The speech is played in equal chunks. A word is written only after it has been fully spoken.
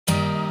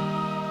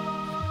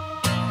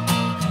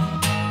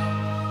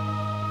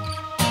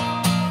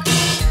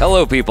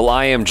Hello people,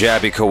 I am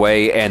Jaby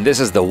Koay, and this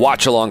is the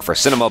watch-along for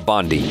Cinema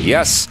Bandi.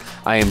 Yes,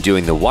 I am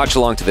doing the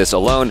watch-along to this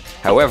alone.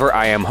 However,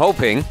 I am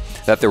hoping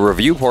that the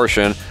review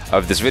portion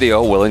of this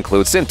video will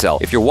include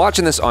Syntell. If you're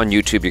watching this on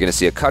YouTube, you're going to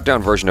see a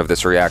cut-down version of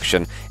this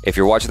reaction. If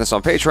you're watching this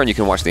on Patreon, you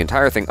can watch the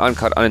entire thing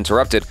uncut,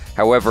 uninterrupted.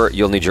 However,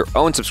 you'll need your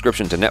own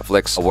subscription to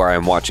Netflix, where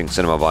I'm watching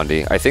Cinema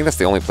Bandi. I think that's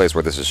the only place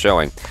where this is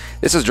showing.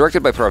 This is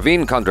directed by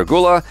Praveen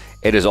Kandragula.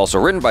 It is also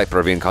written by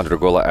Praveen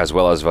Kandragula, as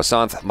well as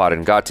Vasanth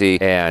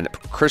Marangati and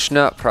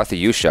Krishna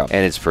Pratyusha,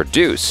 and it's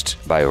produced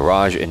by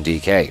Raj and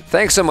DK.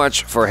 Thanks so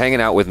much for hanging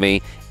out with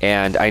me,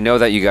 and I know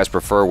that you guys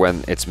prefer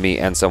when it's me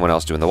and someone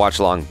else doing the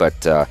watch-along,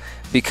 but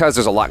because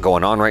there's a lot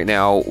going on right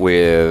now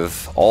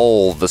with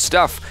all the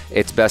stuff,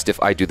 it's best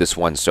if I do this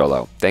one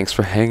solo. Thanks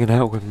for hanging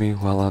out with me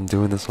while I'm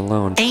doing this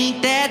alone.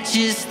 Ain't that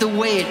just the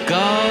way it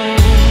goes?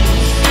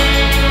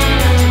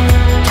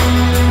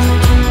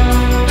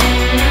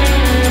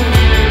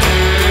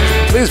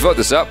 Please vote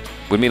this up.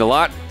 Would mean a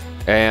lot.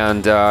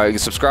 And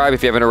subscribe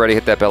if you haven't already.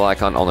 Hit that bell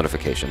icon, all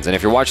notifications. And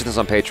if you're watching this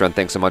on Patreon,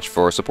 thanks so much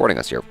for supporting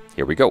us here.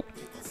 Here we go.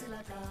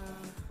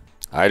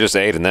 I just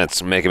ate and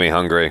that's making me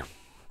hungry.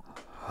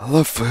 I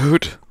love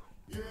food.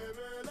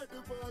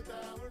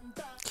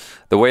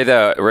 The way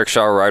the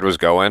rickshaw ride was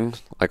going,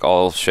 like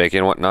all shaky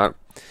and whatnot,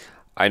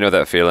 I know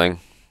that feeling.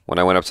 When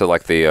I went up to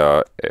like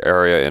the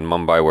area in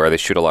Mumbai where they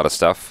shoot a lot of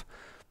stuff,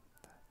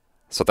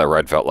 that's what that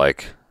ride felt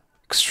like.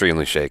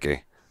 Extremely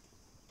shaky.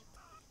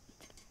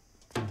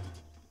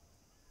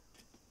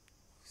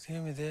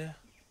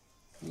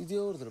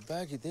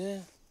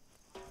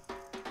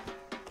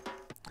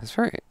 It's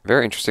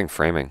very interesting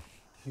framing.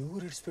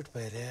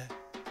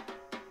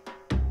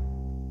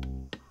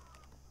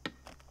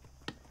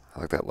 I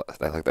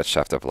like that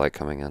shaft of light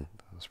coming in.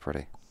 That was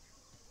pretty.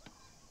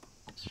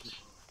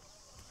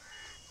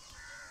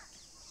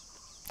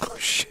 Oh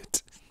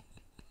shit.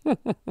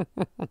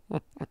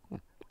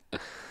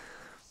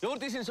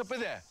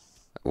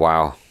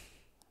 Wow.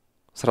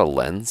 Is that a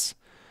lens?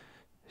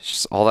 It's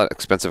just all that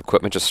expensive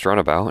equipment just thrown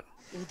about.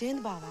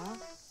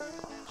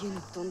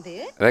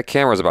 That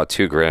camera is about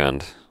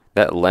 $2,000.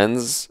 That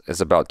lens is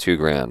about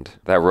 $2,000.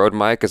 That Rode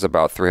mic is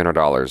about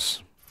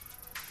 $300.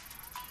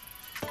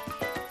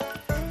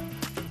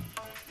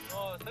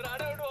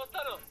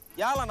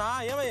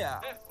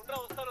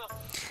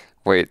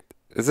 Wait,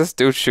 is this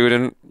dude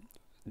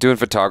doing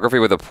photography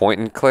with a point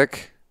and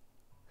click?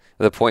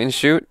 With a point and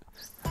shoot?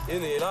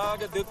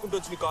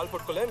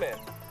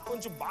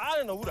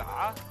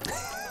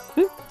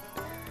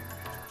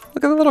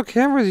 Look at the little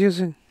camera he's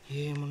using.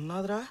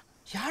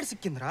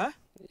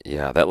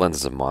 Yeah, that lens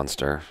is a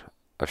monster.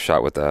 I've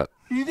shot with that.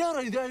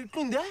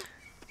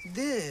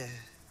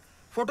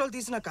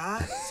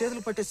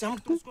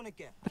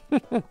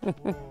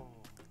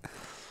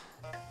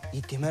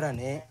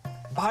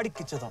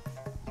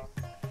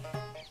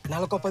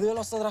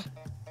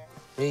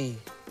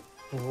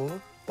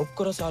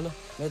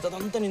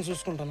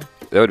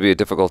 That would be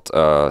difficult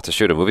to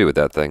shoot a movie with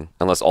that thing,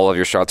 unless all of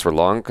your shots were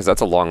long, because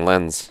that's a long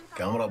lens.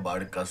 Camera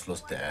body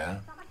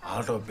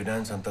auto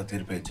finance anta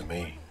tirpechu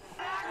me.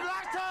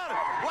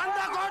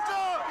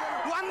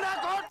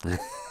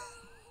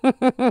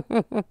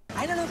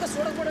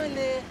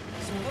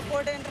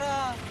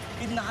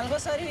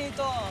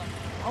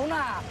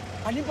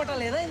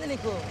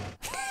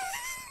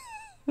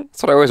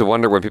 That's what I always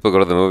wonder when people go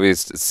to the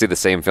movies to see the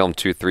same film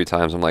 2-3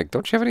 times. I'm like,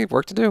 don't you have any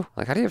work to do?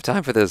 Like, how do you have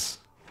time for this?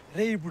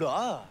 It's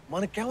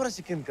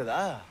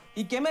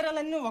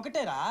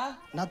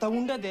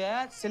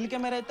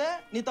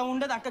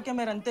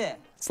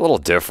a little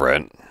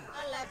different.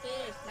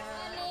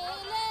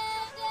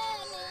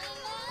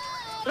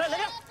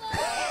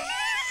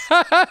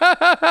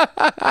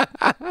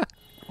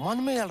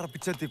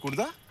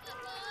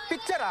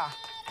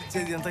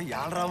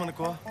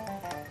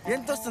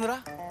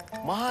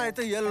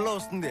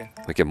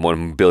 We get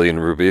 1 billion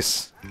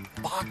rupees.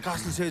 Oh.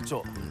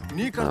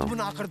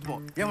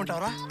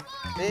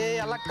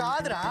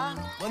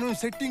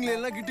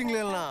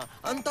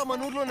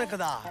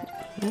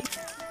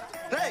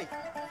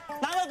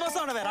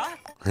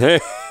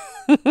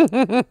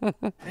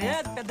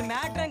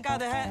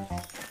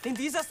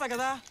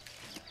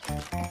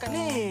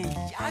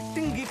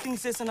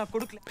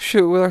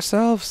 Shoot with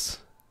ourselves.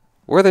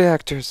 We're the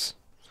actors.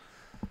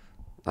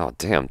 Oh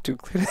damn, dude.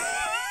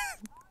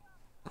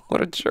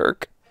 What a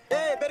jerk.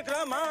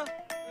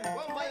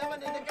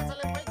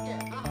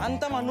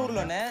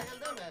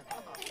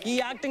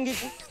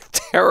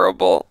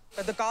 Terrible.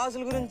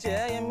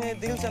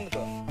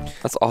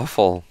 That's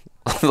awful.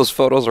 Those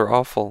photos are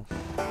awful.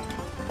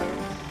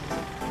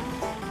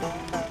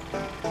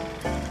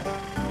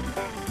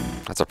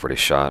 That's a pretty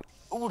shot.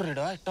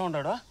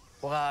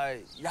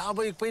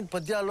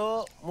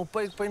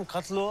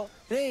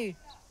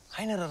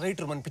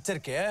 writer man picture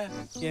ke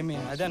ఏమి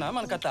అదేనా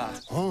మన కథ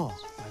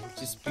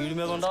మంచి speed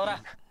మీద ఉండవరా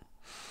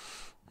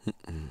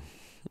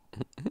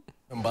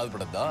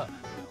బాధపడద్దా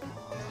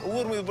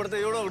ఊరు మీద పడితే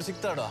ఎవడో ఒకడు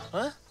సిక్తాడా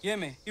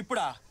ఏమి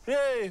ఇప్పుడా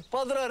రే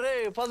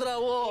పదరా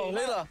ఓ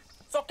లేదా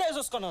చొక్కా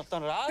చూసుకొని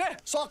వస్తాను రా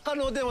సొక్క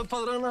నోదే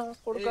పదరా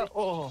కొడుక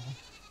ఓహో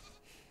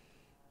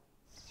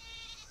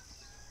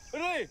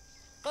రే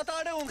కథ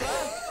ఆడే ఉందా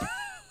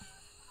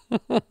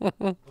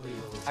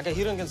అంటే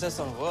హీరోయిన్ కింద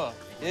చేస్తావు నువ్వు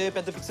ఏ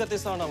పెద్ద పిక్చర్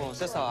తీస్తా ఉన్నాము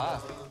చేస్తావా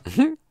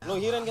నువ్వు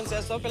హీరోయిన్ కింద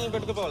చేస్తావు పిల్లలు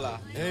పెట్టుకోవాలా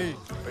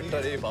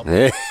పెట్టరే బాబు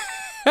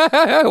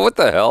What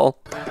the hell?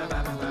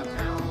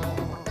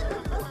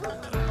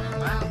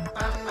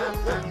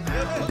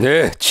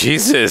 Yeah,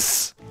 Jesus.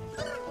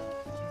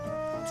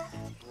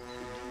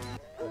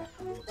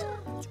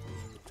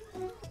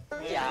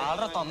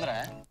 ఆడరా తొందర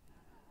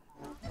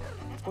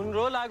కొన్ని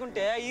రోజులు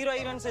ఆగుంటే హీరో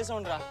హీరోయిన్ చేసి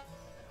ఉండరా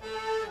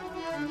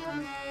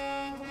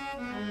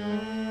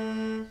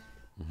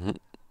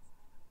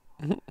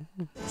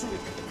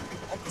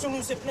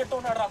నువ్వు చెప్పినట్టు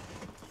ఉన్నాడు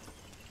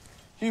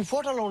ఈ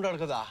ఫోటోలో ఉన్నాడు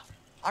కదా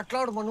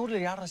అట్లాడు మన ఊర్లో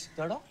ఏడ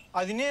రాసిస్తాడు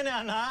అది నేనే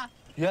అన్నా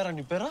ఏరా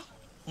నీ పేరా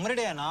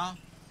మరిడే అన్నా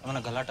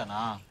ఏమన్నా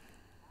గలాటనా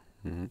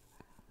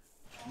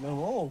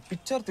మేము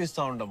పిక్చర్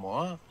తీస్తా ఉండము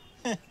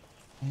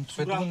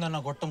పెద్దగుందన్న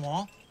గొట్టము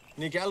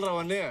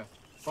నీకేళ్ళరావన్నీ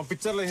మా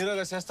పిక్చర్ లో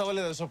హీరోగా చేస్తావా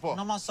లేదా చెప్పు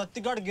మా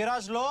సత్తిగాడు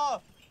గిరాజ్ లో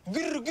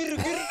గిర్రు గిర్రు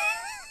గిర్రు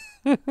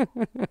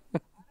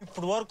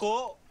ఇప్పుడు వరకు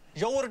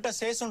ఎవరిట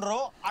చేసిండ్రో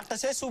అట్ట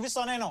చేసి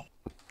చూపిస్తా నేను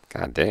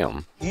God damn.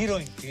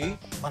 హీరోయిన్ కి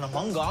మన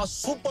మంగ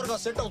సూపర్ గా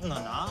సెట్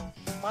అవుతుందన్నా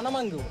మన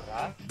మంగు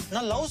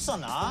నా లవ్స్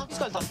అన్నా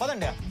తీసుకెళ్తాను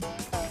పదండి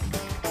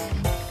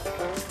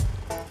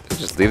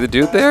Just leave the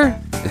dude there?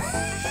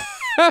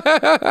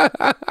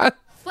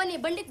 పోనీ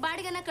బండికి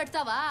బాడిగానే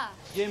కడతావా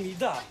ఏమి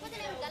ఇదా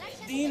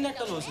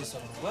దీన్నట్ట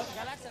లోసేసావు నువ్వు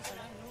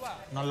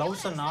నా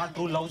లవ్స్ అన్నా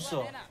ట్రూ లవ్స్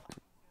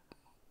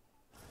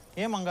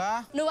ఏమంగా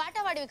నువ్వు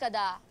ఆటవాడివి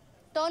కదా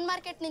టౌన్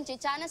మార్కెట్ నుంచి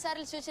చాలా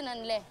సార్లు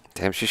చూసినానులే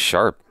Damn, she's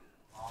sharp.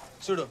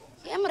 చూడు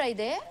ఏమరా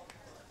ఇదే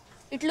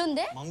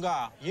ఇట్లుందే మంగ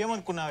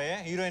ఏమనుకున్నావే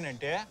హీరోయిన్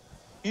అంటే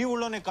ఈ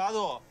ఊళ్ళోనే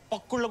కాదు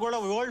పక్కుళ్ళు కూడా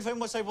వరల్డ్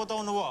ఫేమస్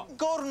అయిపోతావు నువ్వు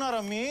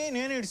ఇంకెవరున్నారమ్మి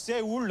నేను ఇడిస్తే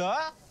ఊళ్ళో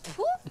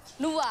ఫు,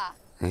 నువ్వా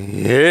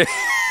Yeah.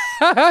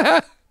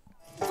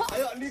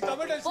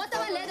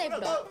 పోతావా లేదా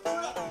ఇప్పుడు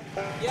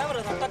ఎవరు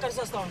అంతా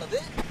కలిసేస్తా ఉండదు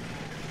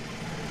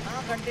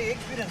నాకంటే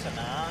ఎక్స్పీరియన్స్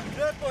అన్నా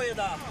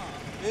పోయేదా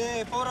ఏ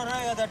పోరా రా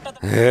అదట్ట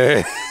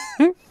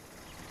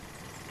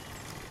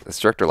This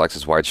director likes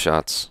his wide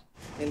shots.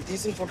 నేను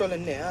తీసిన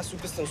ఫోటోలన్నీ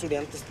చూపిస్తాను చూడు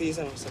ఎంత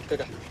తీసాను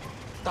చక్కగా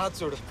తాత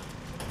చూడు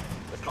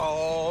ఎట్లా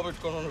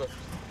పెట్టుకొని ఉండడు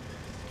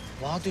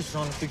బాగా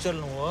తీస్తున్నావు పిక్చర్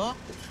నువ్వు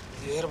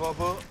ఏరు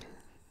బాబు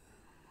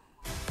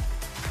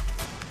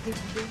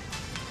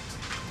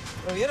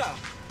ఏరా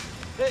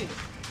రే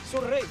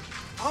చూడు రే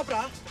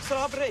ఆపరా అసలు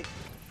ఆపు రే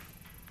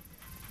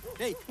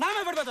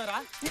నామే పడిపోతారా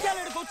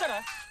ఇంకేళ్ళ కూర్చారా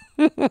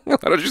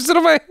Why don't you sit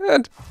on my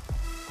head?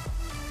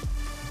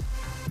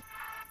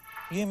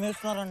 ఏం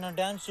వేస్తున్నారన్న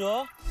dance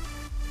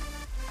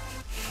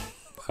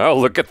Oh,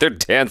 look at their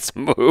dance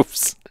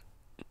moves.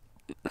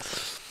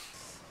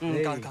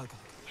 కాదు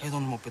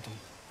 539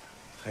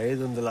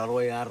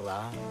 566 రా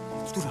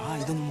చూరా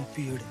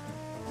 537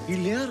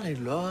 వీళ్ళు ఏరా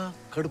ఇల్లు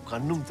కడుపు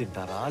అన్నం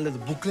తింటారా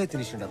లేదా బుక్లే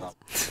తినేసిండారా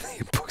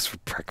He books for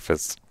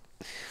breakfast.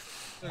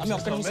 ఆమె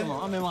ఒక్క నిమిషం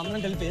మేము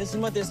అందరం కలిపి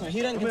సినిమా తీస్తున్నాం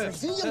హీరోయిన్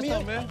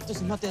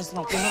సినిమా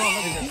తీస్తున్నాం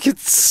He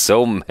gets so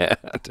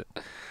mad.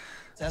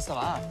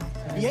 చేస్తావా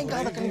ఏం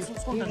కాదు అక్కడ నేను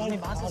చూసుకుంటాను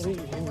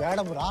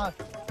మేడం రా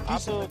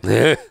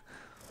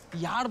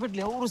ఈ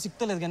ఆడబిడ్డలు ఎవరు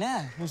సిక్తలేదు కానీ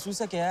నువ్వు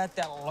చూసాకే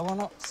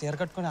తెల్లగానో చీర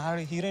కట్టుకుని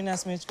హీరోయిన్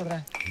వేసి మేర్చుకోదరా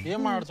ఏం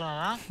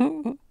మాట్లాడుతున్నా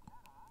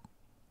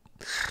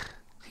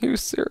He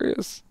was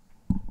serious.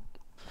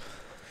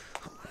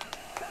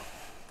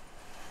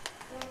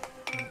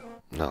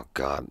 Oh,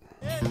 God.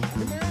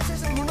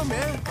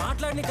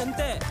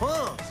 మాట్లాడనీకంతే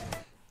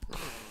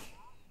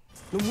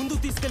నువ్వు ముందుకు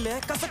తీసుకెళ్ళే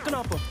కసక్కు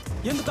నాపు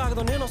ఎందుకు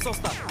ఆగదు నేను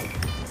వస్తా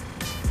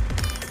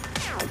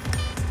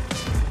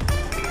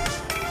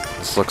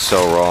This looks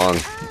so wrong.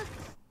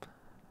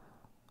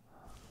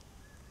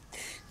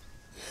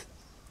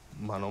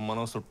 మనం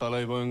చుట్టాలు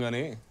అయిపోయాం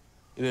కానీ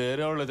ఇది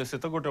ఏరియా వాళ్ళు అయితే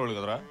సిత్త కొట్టేవాళ్ళు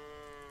కదరా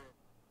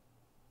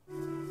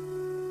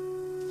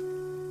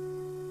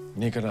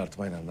నీకన్నా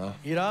అర్థమైనా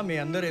ఈరా మీ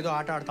అందరు ఏదో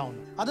ఆట ఆడుతా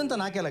ఉన్నారు అదంతా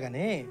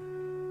నాకేలాగానే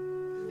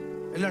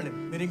వెళ్ళండి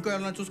మీరు ఇంకో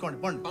ఎవరైనా చూసుకోండి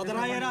పండి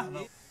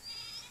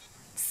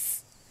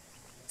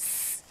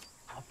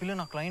ఆ పిల్ల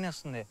నాకు లైన్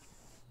వేస్తుంది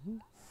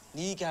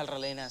నీకేళ్ళరా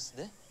లైన్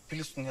వేస్తుంది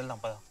పిలుస్తుంది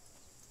వెళ్దాం పద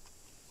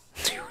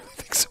Do you really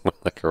think someone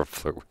like her will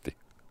flirt with you?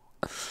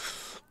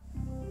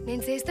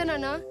 నేను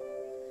చేస్తానన్నా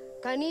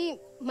కానీ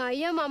మా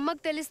అయ్య మా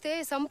అమ్మకి తెలిస్తే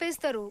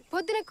సంపేస్తారు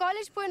పొద్దున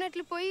కాలేజ్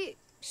పోయినట్లు పోయి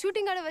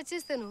షూటింగ్ ఆడ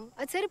వచ్చేస్తాను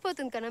అది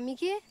సరిపోతుంది కదా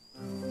మీకే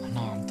అన్న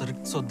అంత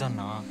రిక్స్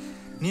వద్దన్నా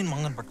నేను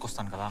మంగని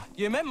పట్టుకొస్తాను కదా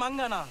ఏమే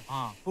మంగానా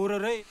పూర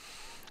రే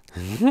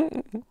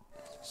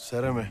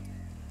సరేమే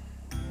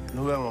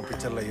నువ్వేమో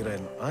పిక్చర్లో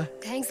హీరోయిన్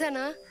థ్యాంక్స్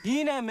అన్నా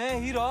ఈయనేమే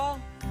హీరో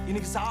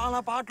ఈయనకి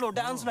చాలా పాటలు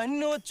డాన్సులు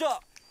అన్నీ వచ్చు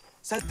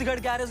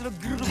సత్తిగడ్ గ్యారేజ్ లో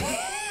గిర్రు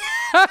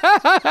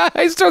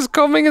He starts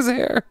combing his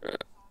hair.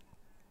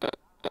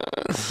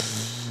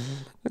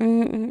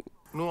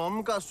 నువ్వు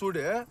అమ్మకా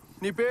చూడే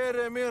నీ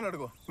పేరేమి అని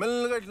అడుగు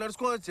మెల్లగా ఇట్లా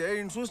నడుచుకోవచ్చే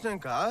ఈయన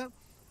చూసినాక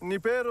నీ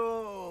పేరు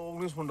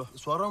తీసుకుంటావు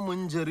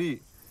స్వరమంజరి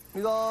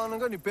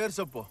నిదానంగా నీ పేరు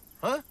చెప్పు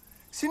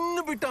చిన్న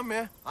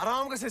బిట్టమ్మే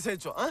ఆరాంగా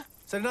చేసేయచ్చు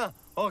సరేనా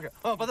ఓకే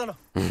పదనా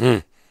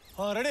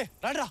రెడీ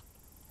రాడ్రా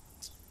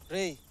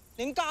రే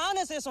ఇంకా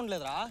ఆనే చేసి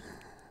ఉండలేదురా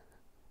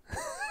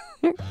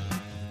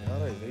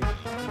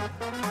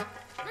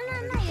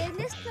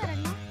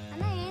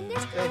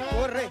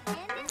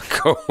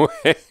Go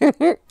away.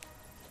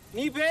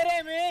 నీ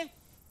పేరేమి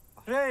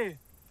రే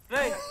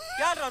రే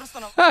యాడ్రా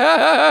అరుస్తున్నావు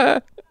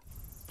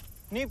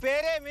నీ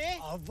పేరేమి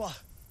అబ్బా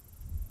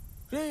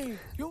రే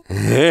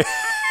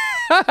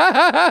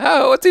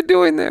What's he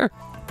doing there?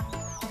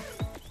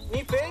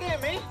 నీ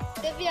పేరేమి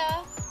దివ్య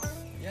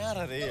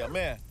యారా రే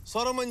అమ్మే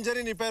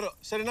సొరమంజరి నీ పేరు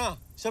సరేనా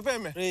చెప్పే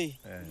అమ్మే రే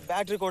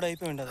బ్యాటరీ కూడా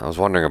అయిపోయి ఉండదు I was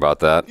wondering about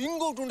that.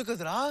 ఇంకొకటి ఉండు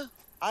కదరా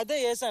అదే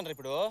వేసాను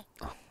ఇప్పుడు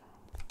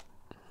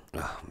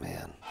Oh,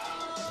 man.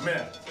 అమ్మే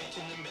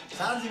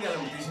ఛార్జింగ్ ఎలా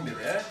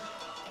తీసిండివే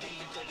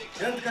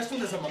ఎంత కష్టం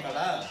చేసాం అక్కడ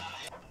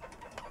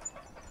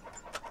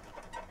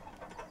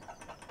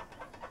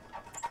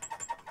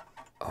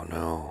Oh,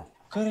 no.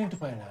 కరెంట్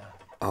పైన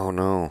Oh,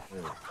 no.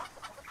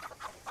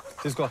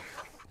 తీసుకో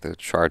The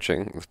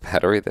charging the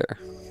battery there.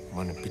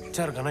 మన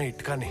పిక్చర్ కన్నా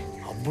ఇట్ కానీ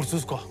అప్పుడు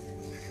చూసుకో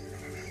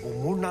ఓ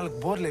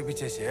 3-4 బోర్లు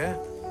వేపించేసి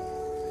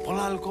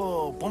పొలాలకు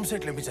పంప్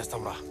సెట్లు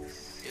వేపించేస్తాం రా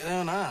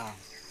ఏమన్నా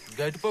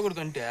గట్టిపోగుడు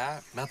కంటే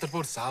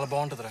మెత్తడిపోడు చాలా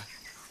బాగుంటుందిరా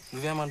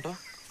నువ్వేమంటావు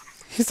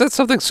He said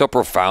something so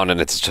profound and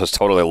it's just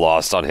totally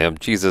lost on him.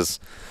 Jesus.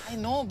 I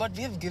know, but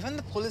we have given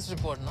the police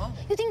report, no?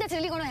 You think that's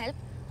really going to help?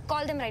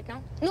 Call them right now.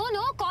 No,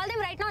 call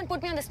them right now and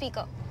put me on the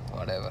speaker.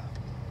 Whatever.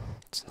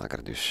 It's not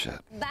gonna do shit.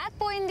 Back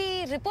పోయింది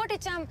report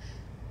ఇచ్చాం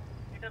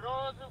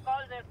రోజు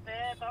call చేస్తే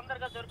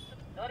తొందరగా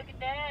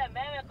దొరికితే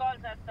మేమే call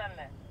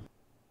చేస్తాంలే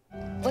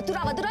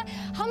వద్దురా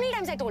how many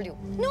times I told you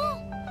no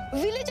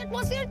village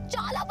atmosphere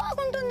చాలా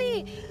బాగుంటుంది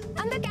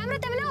అందరూ camera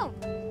తెమను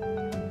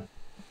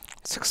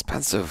It's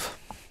expensive.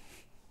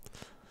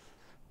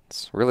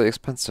 It's really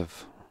expensive.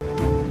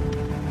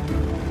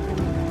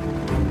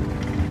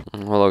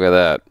 Well, look at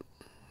that.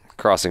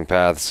 Crossing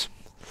paths.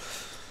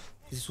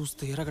 ఇది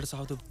చూస్తే ఎరగడ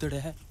సాగు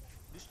దొబ్బుతాడే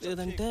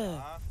లేదంటే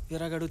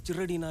ఎరగడ వచ్చి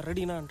రెడీనా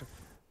అంటాడు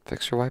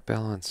Fix your white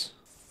balance.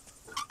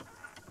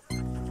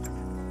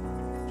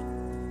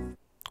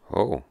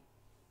 Oh.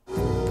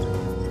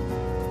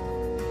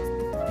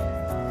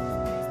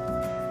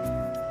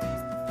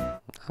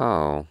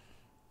 Oh.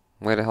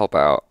 Way to help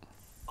out.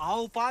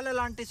 ఆవు పాల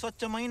లాంటి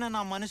స్వచ్ఛమైన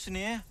నా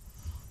మనసుని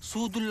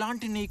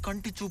సూదుల్లాంటి నీ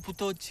కంటి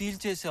చూపుతో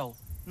చీల్చేశావు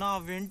నా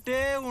వెంటే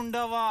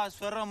ఉండవా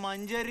స్వర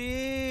మంజరి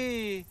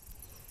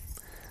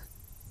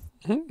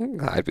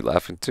I'd be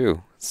laughing too.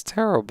 It's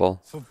terrible.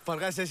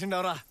 Super గా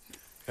చేసిండవరా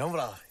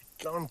ఏమరా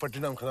ఇట్లా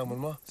పట్టినాం కదా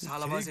మనము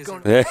చాలా బాగా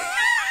చేశాడు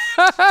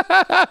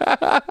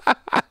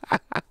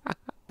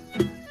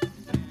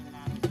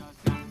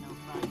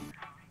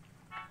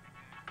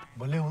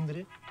భలే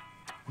ఉందిరే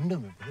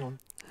ఉండమే భలే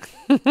ఉంది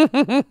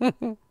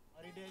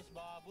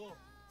బాబు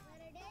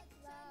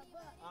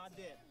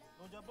అదే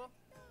నువ్వు చెప్పు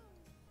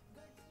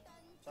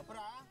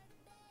చెప్పరా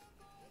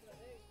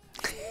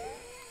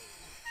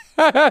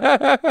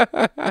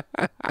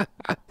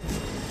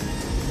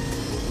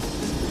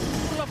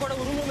కూడా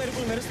ఉరుము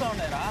మెరుపులు మెరుస్తూ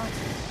ఉన్నాయరా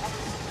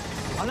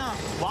అన్నా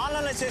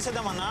వాళ్ళనే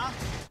చేసేద్దామన్నా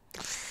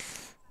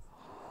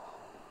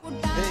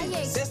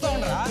చేస్తా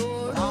ఉండరా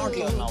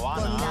రావట్లేదు నా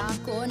వాన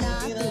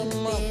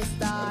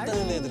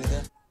లేదు రీతే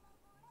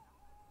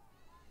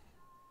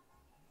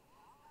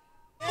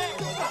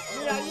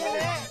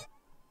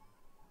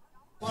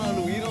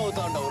నువ్వు హీరో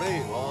అవుతా ఉంటావు రే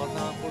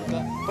నా కొడుక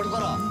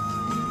పట్టుకోరా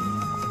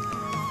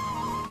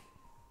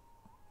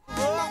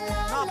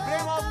నా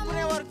ప్రేమ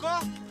ఒప్పుకునే వరకు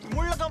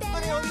ముళ్ళ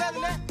కప్పుకొని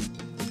వదిలేదులే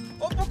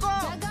ఒప్పుకో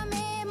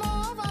యాదమ్మే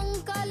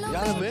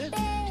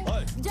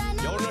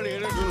ఎవరు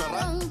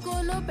ఏడున్నారా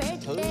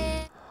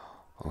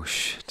Oh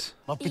shit.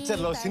 మా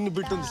పిక్చర్ లో సిన్న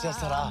బిట్ ఉంది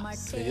చేస్తారా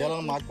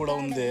చెయ్యాలని మాకు కూడా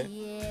ఉంది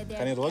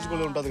కానీ రోజు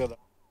కూడా ఉంటది కదా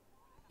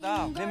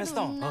మేము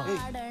ఇస్తాం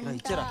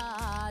ఇచ్చారా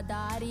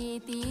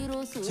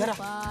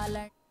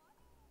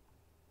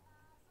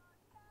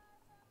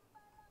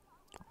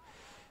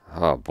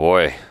Oh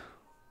boy.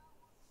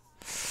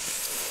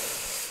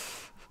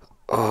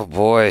 Oh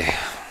boy.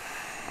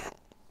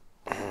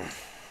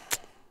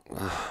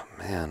 Oh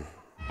man.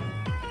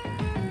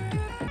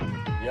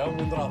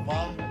 ఏముందిరా అమ్మా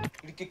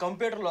వీడికి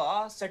కంప్యూటర్ లో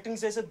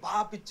సెట్టింగ్స్ చేసేది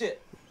బాగా పిచ్చే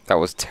That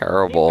was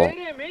terrible.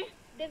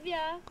 దివ్య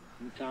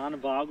చాలా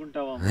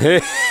బాగుంటావా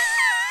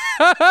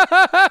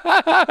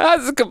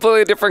That's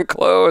completely different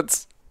clothes.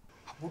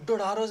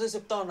 బుడ్డోడు ఆ రోజే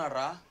చెప్తా ఉన్నాడు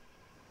రా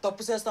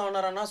తప్పు చేస్తా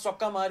ఉన్నారన్నా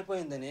సొక్కా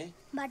మారిపోయిందని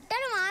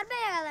బట్టలు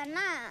మారిపోయాయి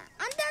కదన్నా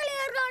అంత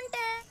క్లియర్ గా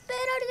ఉంటే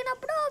పేరు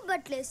అడిగినప్పుడు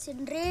బట్టలు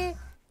వేసిండ్రి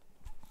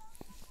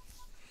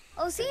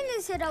ఓ సీన్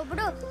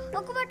చేసేటప్పుడు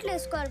ఒక బట్టలు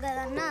వేసుకోవాలి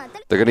కదన్నా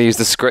They're gonna use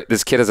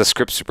this kid as a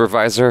script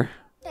supervisor.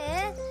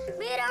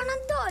 మీరేమన్నా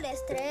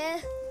తోలేస్తే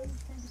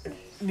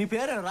నీ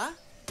పేరేరా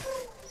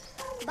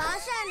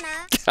భాష అన్నా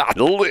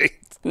Golly,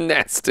 it's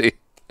nasty.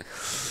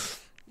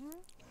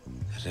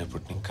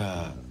 రేపటి ఇంకా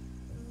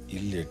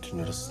ఇల్లు ఎట్లా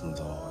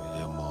నడుస్తుందో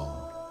ఏమో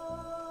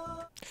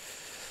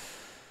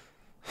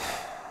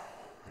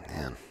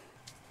Man.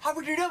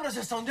 అప్పుడు వీడియో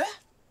చేస్తా ఉంది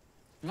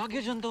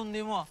లగేజ్ అంతా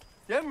ఉందేమో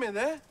ఏం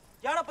మీదే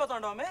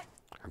ఏడపోతాండో ఆమె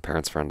Her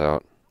parents found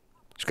out.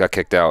 She got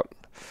kicked out.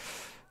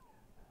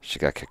 She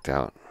got kicked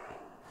out.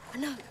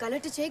 అన్న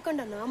గలట్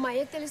చేయకుండా అన్న మా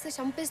అయ్యకి తెలిస్తే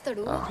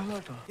చంపేస్తాడు.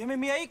 ఏమే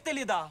మీ అయ్యకి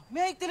తెలీదా? మీ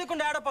అయ్యకి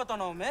తెలియకుండా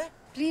ఆడపోతావు మే?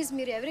 ప్లీజ్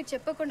మీరు ఎవరికి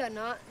చెప్పకుండా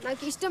అన్న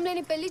నాకు ఇష్టం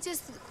లేని పెళ్లి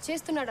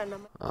చేస్తున్నాడు అన్న.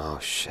 Oh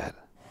shit.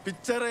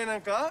 పిక్చర్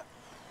అయినాక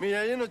మీ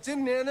అయ్యని వచ్చి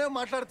నేనే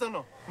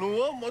మాట్లాడతాను.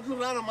 నువ్వు మొదలు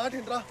రా నా మాట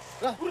రా.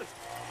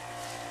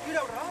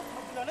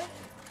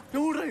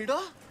 ఎవడురా ఈడ?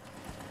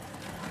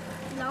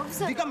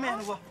 దిగమ్మే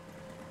నువ్వు.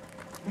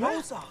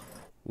 మౌసా.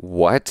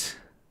 What?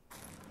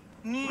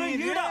 నీ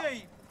ఈడ.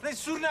 రే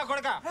సూర్యనా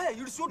కొడకా.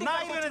 ఈడు షూటింగ్ నా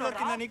ఈడనే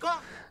దొరికిందా నీకు?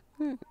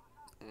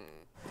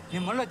 నీ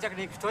మళ్ళీ వచ్చాక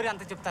నీకు స్టోరీ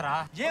అంతా చెప్తారా?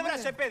 ఏమరా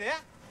చెప్పేది?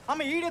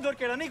 అమ్మ ఈడే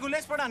దొరికాడా నీకు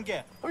లేచిపోవడానికి?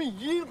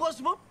 ఈ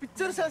కోసమో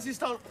పిక్చర్ సెన్స్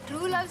ఇస్తాను.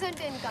 ట్రూ లవ్స్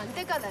అంటే ఇంకా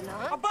అంతే కదన్నా.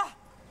 అబ్బా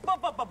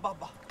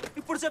అబ్బా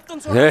ఇప్పుడు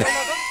చెప్తాను చూడు.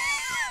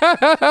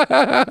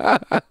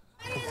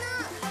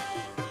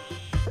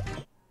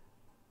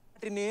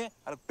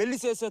 పెళ్లి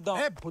చేసేద్దాం.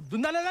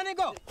 పొద్దుందా లేదా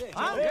నీకు?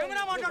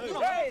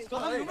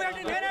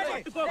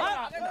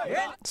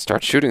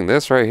 Start shooting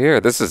this right here.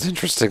 This is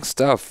interesting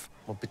stuff.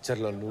 మా పిక్చర్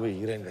లో నువ్వు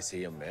హీరోయిన్ గా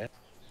సీఎంఏ.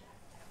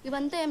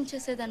 ఇవంతా ఏం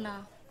చేసేదన్నా?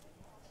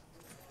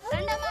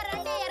 రండమ్మా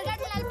రండి.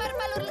 ఎర్రగడ్డలు 40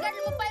 రూపాయలు,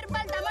 ఉల్లిగడ్డలు 30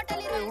 రూపాయలు,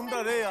 టమాటాలు 20.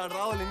 ఉండరే ఆడ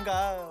రావాలి ఇంకా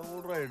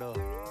ఊర్రాయిడు.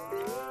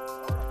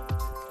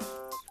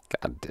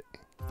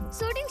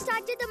 షూటింగ్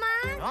స్టార్ట్ చేద్దామా?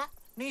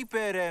 నీ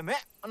పేరేమే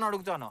అని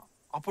అడుగుతాను.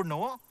 అప్పుడు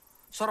నువ్వు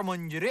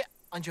స్వరమంజరి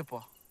అని చెప్పు.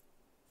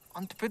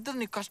 అంత పెద్దది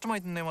నీకు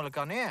కష్టమవుతుందేమో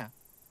కానీ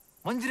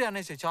మంజరి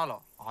అనేసే చాలా.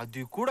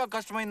 అది కూడా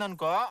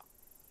కష్టమైందనుకో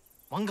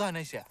మంగ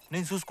అనేసే,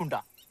 నేను చూసుకుంటా.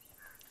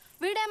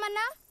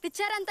 వీడేమన్నా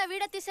పిక్చర్ అంతా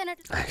వీడే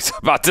తీసేనట్లు. I was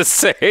about to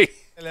say.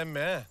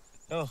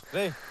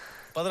 రేయ్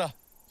పదరా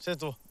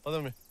చేతు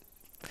పదమే.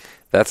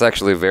 That's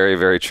actually very,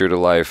 very true to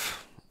life.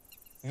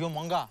 అయ్యో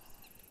మంగ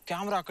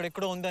కెమెరా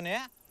అక్కడెక్కడో ఉందనే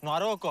నువ్వు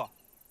అరవకో.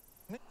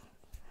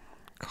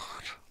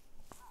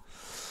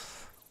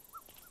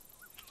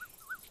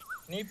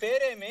 నీ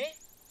పేరేమి?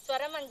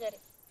 స్వరమంజరి.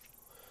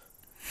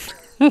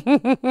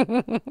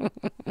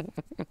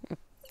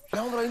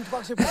 కెమెరా ఇంత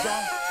బాగా చెప్పా.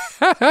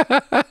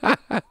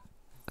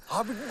 ఆ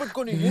బిట్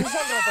పట్టుకొని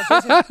ఇన్సాల్ రాపా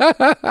చేసి.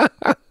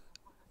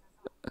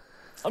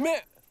 అమ్మే.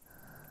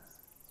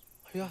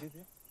 అయ్యా.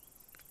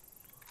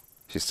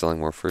 She's selling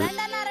more fruit.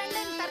 రండన్నా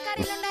రండి.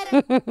 తరకారీలు ఉన్నాయి.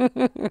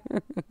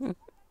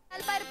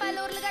 40 రూపాయలు,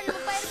 ఉల్లిగడ్డలు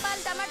 30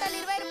 రూపాయలు, టమాటాలు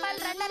 20 రూపాయలు.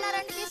 రండన్నా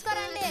రండి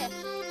తీసుకోరండి.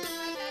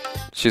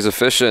 She's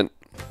efficient.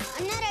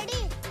 అన్నా ready.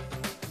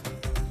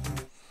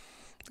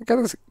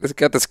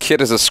 Got this kid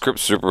as a script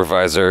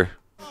supervisor.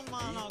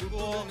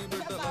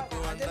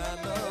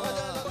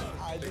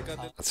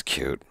 That's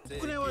cute.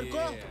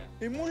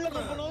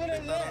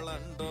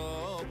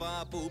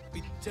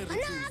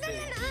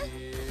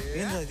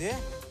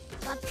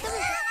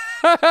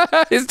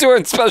 He's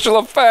doing special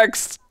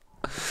effects.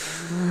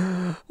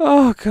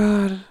 Oh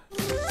god.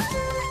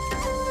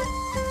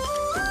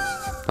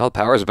 All the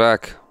power's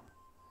back.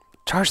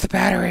 Charge the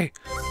battery.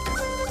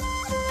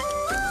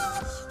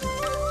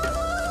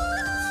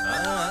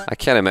 I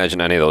can't imagine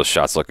any of those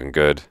shots looking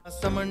good.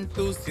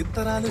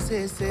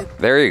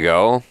 There you go.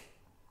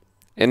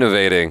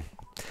 Innovating.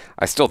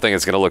 I still think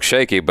it's going to look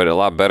shaky, but a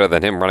lot better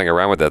than him running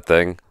around with that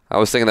thing. I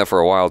was thinking that for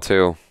a while,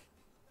 too.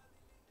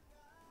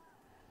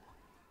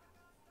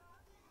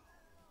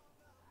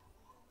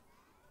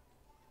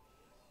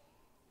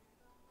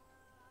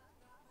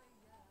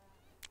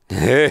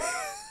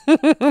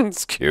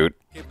 It's cute.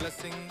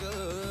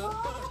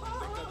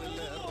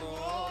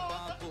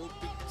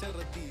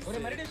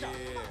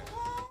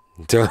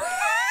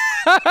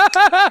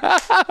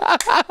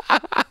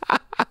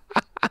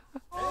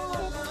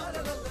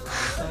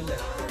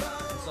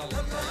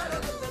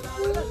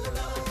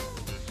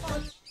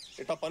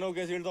 ఇట్లా పని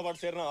ఒకేసి వీళ్ళతో పాటు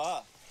చేరినావా?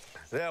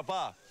 రే అప్పా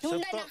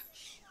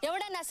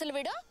ఎవడన్నా అసలు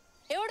వీడు?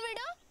 ఎవడు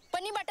వీడు?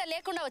 పని బట్ట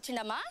లేకుండా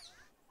వచ్చిండమ్మా.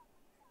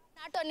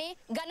 నాటోని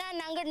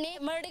గనాన్ని అంగడిని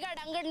మరుడిగాడు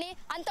అంగడిని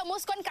అంత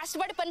మూసుకొని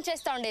కష్టపడి పని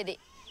చేస్తా ఉండేది.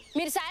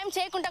 మీరు సాయం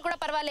చేయకుండా కూడా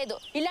పర్వాలేదు,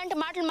 ఇలాంటి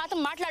మాటలు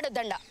మాత్రం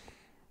మాట్లాడొద్దండ.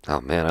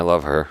 Oh man, I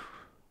love her.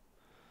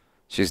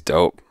 She's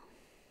dope.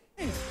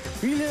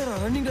 వీళ్ళేరా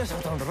running race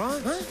ఆడుతా ఉండరా?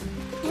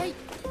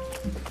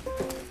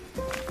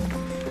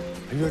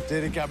 అయ్యో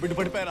తేరికి ఆ బిడ్డ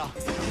పడిపోయారా?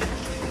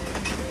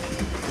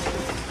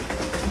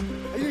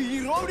 అయ్యో ఈ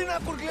రోడ్డు నా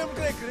కొడుకులేం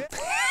క్రేక్రే.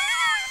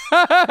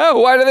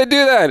 Why do they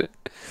do that?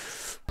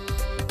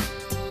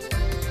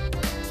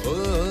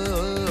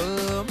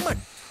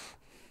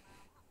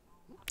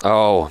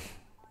 Oh,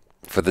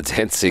 for the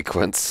dance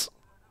sequence.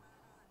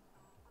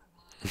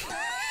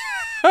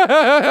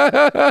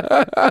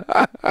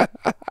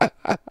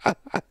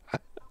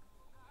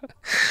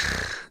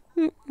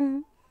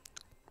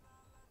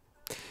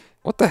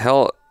 What the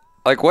hell?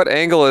 Like, what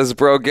angle is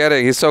bro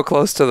getting? He's so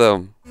close to them.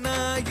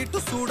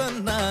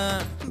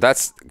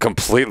 That's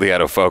completely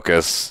out of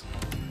focus.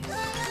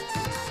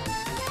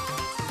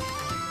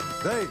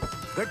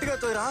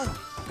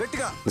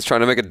 He's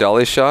trying to make a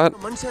dolly shot.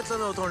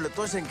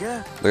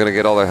 They're gonna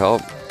get all their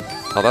help.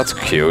 Oh, that's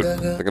cute.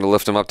 They're gonna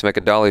lift him up to make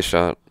a dolly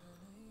shot.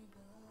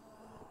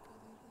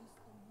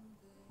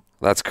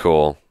 That's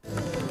cool.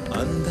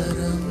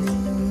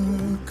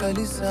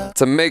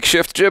 It's a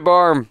makeshift jib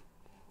arm.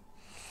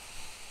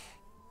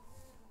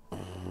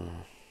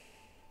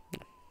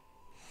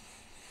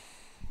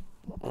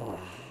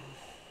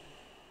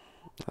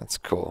 That's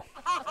cool.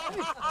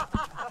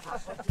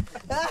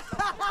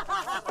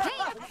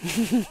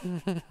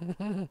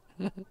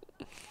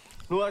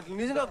 నువ్వు అట్లా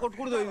నిజంగా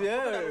కొట్టుకూడదు. ఇది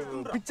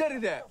picture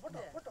ఇదే.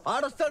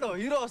 ఆడొస్తాడు,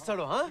 hero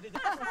వస్తాడు.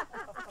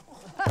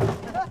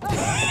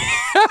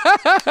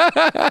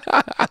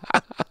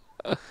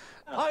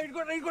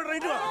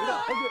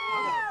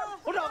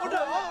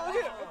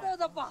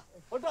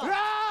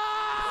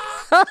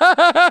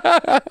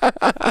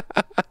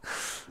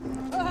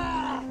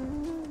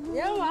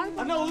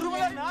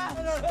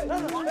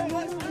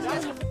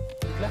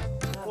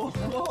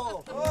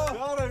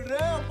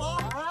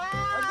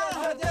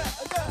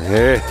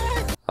 Hey.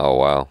 Oh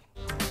wow.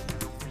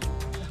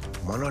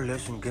 మనోళ్ళు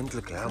లేచిన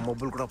గంటలకి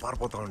mobile కూడా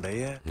పారిపోతా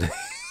ఉండాయి.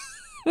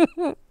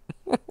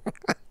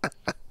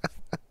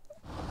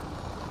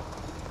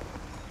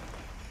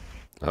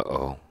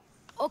 Uh-oh.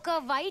 ఒక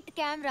వైట్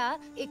కెమెరా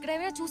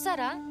ఎక్కడైనా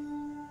చూసారా?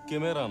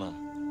 కెమెరానా?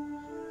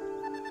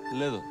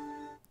 లేదు.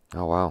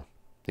 Oh wow.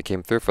 They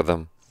came through for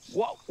them.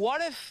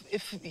 What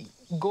if we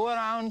go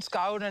around,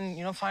 scout,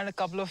 and find a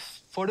couple of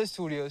photo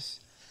studios?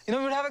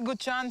 We'd have a good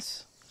chance.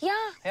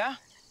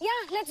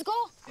 Yeah, let's go.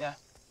 Yeah.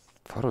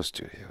 Photo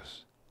studios.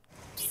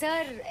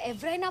 Sir,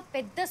 ఎవరైనా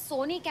పెద్ద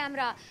Sony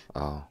camera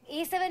Oh.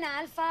 A7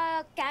 alpha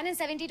Canon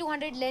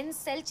 7200 lens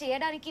cell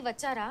చేయడానికి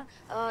వచ్చారా?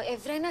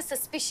 ఎవరైనా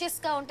suspicious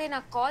గా ఉంటే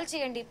నాకు call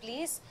చేయండి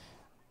please.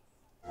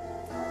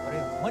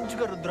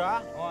 మంచిగా రుద్రా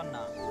అన్న.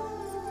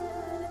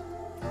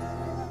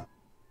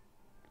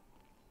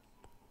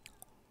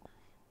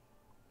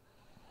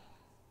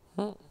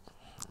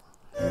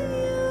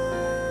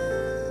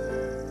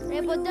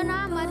 రేపొద్దున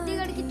మర్ది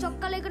గడికి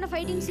చొక్కా లేకుండా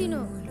ఫైటింగ్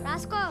సీను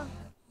రాసుకో.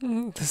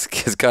 This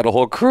kid's got a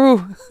whole crew.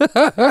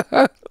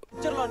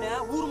 పిక్చర్లోనే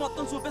ఊరు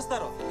మొత్తం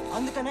చూపిస్తారు,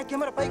 అందుకనే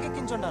కెమెరా పైకి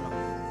ఎక్కించుండాను.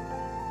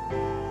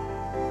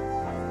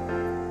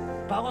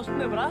 బాగా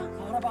వస్తుంది బ్రా,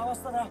 చాలా బాగా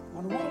వస్తుందా,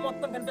 మన ఊరు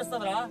మొత్తం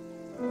కనిపిస్తుందిరా.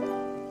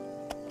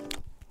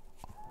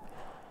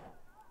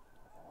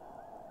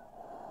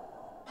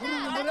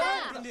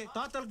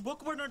 తాతలకు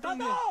బొక్కు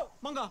పడినట్టుంది.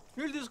 మంగ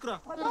వీళ్ళు తీసుకురా.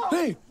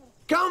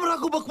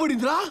 కెమెరాకు బొక్కు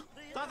పడిందిరా.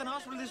 తాతని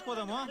hospital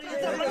తీసుకోదామా?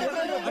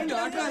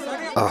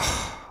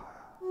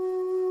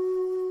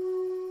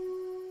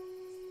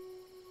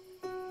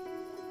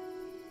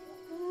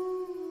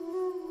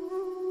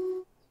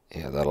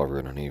 Yeah, that'll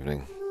ruin an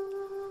evening.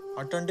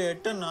 అట్టంటే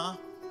ఎట్టన్నా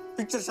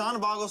picture చాలా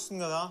బాగా వస్తుంది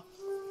కదా.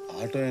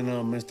 ఆటో అయినా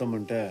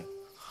అమ్మేస్తామంటే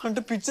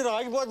అంటే పిక్చర్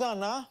ఆగిపోదా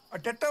అన్న?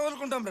 అట్టెట్టా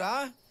వదులుకుంటాం రా.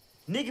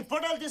 నీకు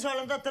ఫోటోలు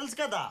తీసేవాళ్ళంతా తెలుసు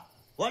కదా,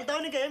 వాళ్ళ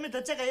టౌన్కి ఏమి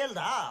తెచ్చక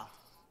అయ్యదా?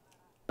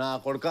 నా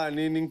కొడుక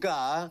నేను ఇంకా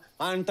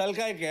ఆయన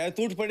తలకాయకి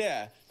తూటి పడే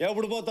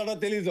ఎప్పుడు పోతాడో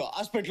తెలీదు,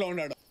 హాస్పిటల్లో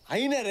ఉన్నాడు.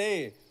 అయినా రే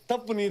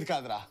తప్పు నీది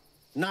కాదురా,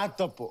 నా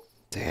తప్పు.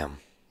 Damn.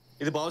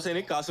 ఇది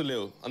బావసేనికి కాసులు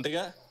లేవు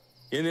అంతేగా.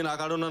 ఏంది నా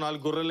కాడున్న 4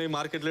 గొర్రెల్ని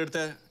మార్కెట్లో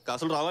పెడితే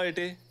కాసులు రావా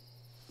ఏంటి?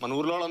 మన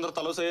ఊర్లో వాళ్ళందరూ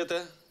తలోసే అయితే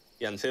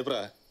ఎంతసేపు రా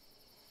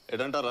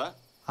ఎడంటారా?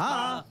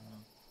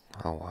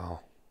 Oh wow.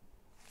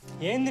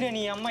 ఏందిరే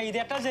నీ అమ్మ, ఇది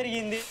ఎట్లా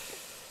జరిగింది?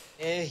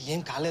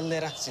 ఏం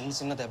కాలేదులేరా,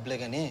 చిన్న దెబ్బలే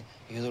కానీ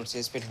ఏదో ఒకటి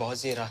చేసి పెట్టి బాగు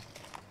చేయరా.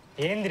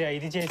 ఏందిరా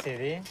ఇది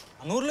చేసేది?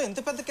 ఊర్లో ఎంత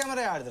పెద్ద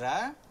కెమెరా ఆడదురా?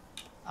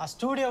 ఆ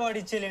స్టూడియో వాడు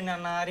ఇచ్చేలేండి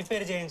అన్న,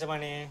 రిపేర్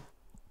చేయించమని.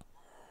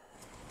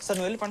 సార్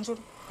నువ్వు వెళ్ళి పని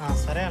చూడు.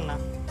 సరే అన్న.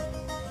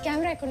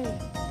 కెమెరా ఎక్కడుంది?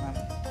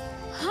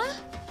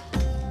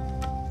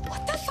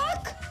 What the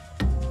fuck?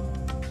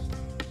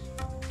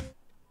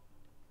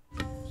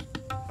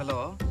 హలో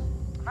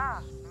అన్నా,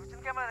 నువ్వు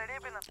ఇచ్చిన కెమెరా రెడీ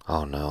అయిపోయిందా?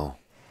 Oh no.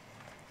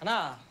 అన్నా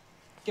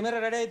కెమెరా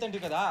రెడీ అవుతుంటే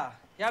కదా,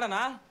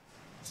 ఏడనా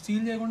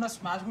స్టీల్ చేయకుండా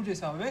స్మాష్ కూడా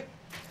చేసావు.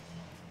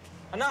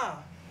 అన్నా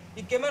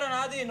ఈ కెమెరా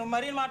నాది, నువ్వు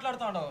మరీ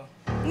మాట్లాడుతున్నావు.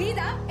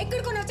 నీదా? ఎక్కడ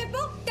కొన్నావు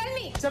చెప్పు, టెల్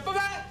మీ.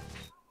 చెప్పవే.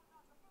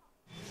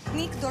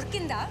 నీకు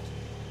దొరికిందా?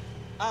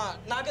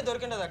 నాకే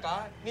దొరికిండదక్క.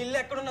 నీ ఇల్లు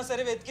ఎక్కడున్నా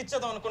సరే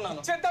వెతికిచ్చేద్దాం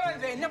అనుకున్నాను.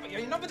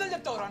 ఎన్నో బుద్ధలు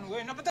చెప్తావురా నువ్వు,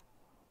 ఎన్నో బుద్ధలు.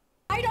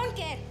 ఐ డోంట్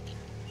కేర్,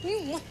 నీ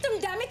మొత్తం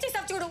డ్యామేజ్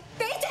చేసావు చూడు,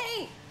 పే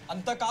చేయి.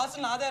 అంత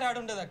కాసులు నాదే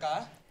రాడుండేదక్క.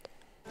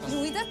 You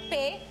either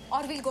pay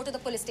or we'll go to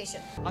the police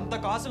station. అంత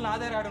కాసులు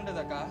నాదే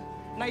రాడుండేదక్క.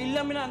 నా ఇల్లు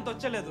అమ్మినా అంత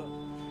వచ్చలేదు.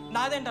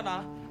 నాదేంటనా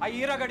ఆ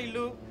ఈరాగడి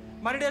ఇల్లు,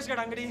 మరిడేష్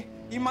గడి అంగడి,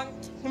 ఈ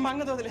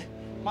మంగ వదిలే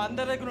మా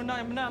అందరి దగ్గర ఉన్న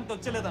అమ్మినా అంత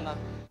వచ్చలేదన్నా.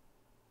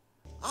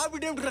 ఆ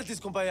బిడ్డ ఏమిటి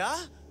తీసుకుంపాయా?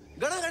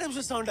 గడగడేం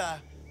చూస్తా ఉంటా.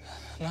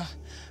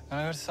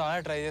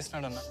 చాలా ట్రై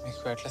చేస్తున్నాడు అన్న,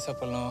 మీకు ఎట్లా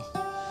చెప్పాలను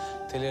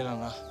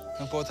తెలియాలన్నా.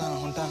 నేను పోతాను,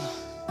 ఉంటాను,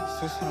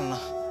 చూస్తానన్నా.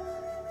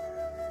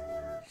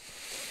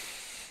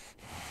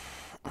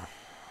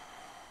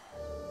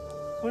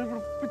 ఇప్పుడు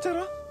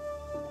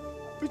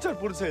పిక్చర్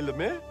పూర్తి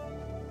చేయలేమే.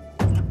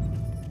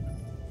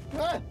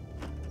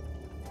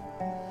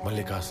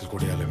 మళ్ళీ కాసులు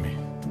కూడా ఇవ్వాలమ్మి.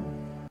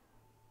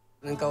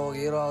 ఇంకా ఒక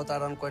హీరో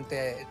అవుతాడు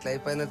అనుకుంటే ఇట్లా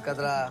అయిపోయినది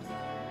కదరా.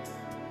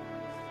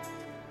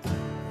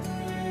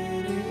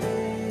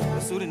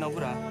 సూరి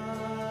నవ్వురా,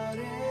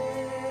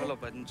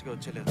 మంచిగా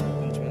వచ్చలేదు,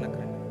 కొంచెం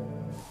వెనక్కి.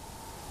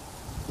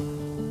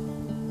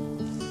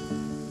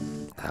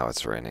 Now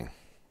it's raining.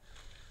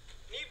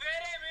 నీ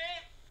పేరేమి?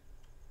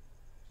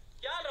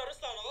 యాలు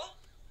అరుస్తావు?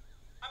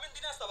 ఆమెను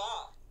తినేస్తావా?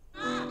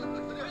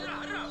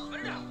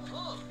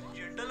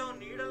 ఎండలో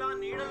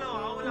నీడలో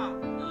ఆవులా.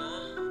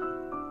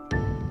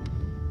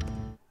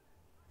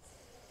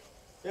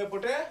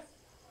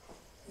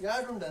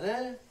 ఆడుండరే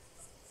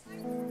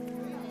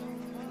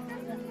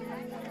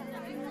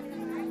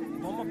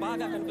బొమ్మ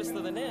బాగా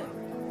కనిపిస్తుందనే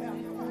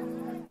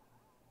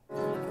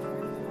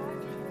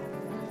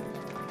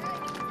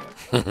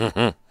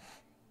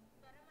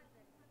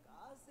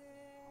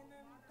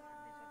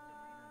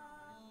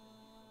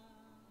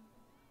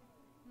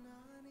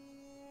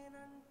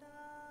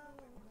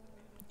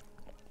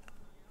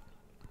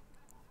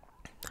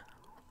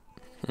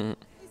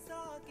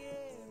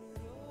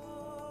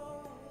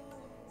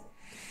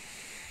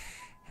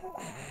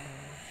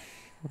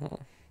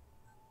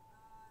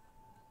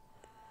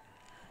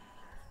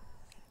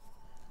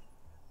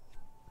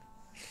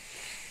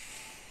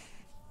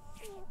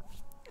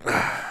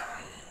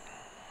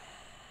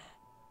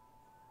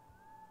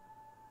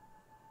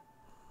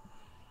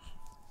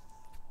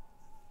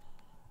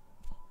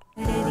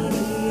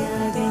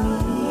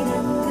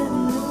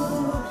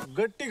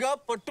గట్టిగా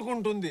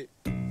పట్టుకుంటుంది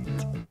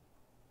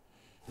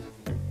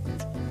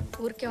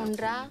ఊరికే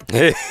ఉండరా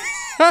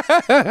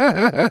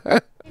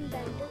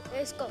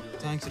వేసుకో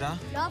థ్యాంక్స్ రా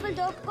లోపల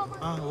దోపుకో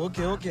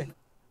ఓకే ఓకే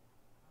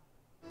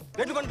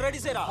పెట్టుకొని ready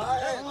సేరా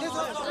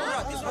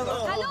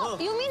hello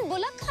you mean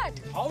bullock hot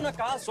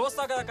అవునక్క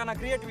చూస్తా కదా నా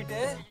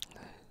క్రియేటివిటీ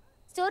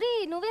స్టోరీ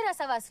నువ్వే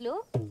రాసావా అసలు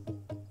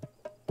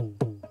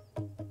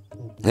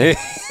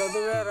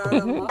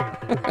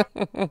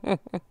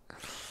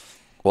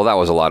Well, that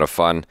was a lot of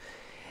fun.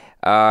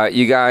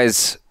 You guys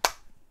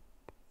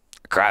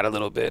cried a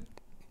little bit.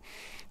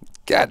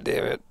 God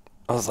damn it.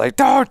 I was like,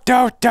 don't,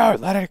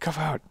 let it come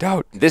out,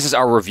 don't. This is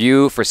our review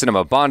for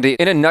Cinema Bandi.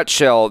 In a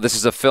nutshell, this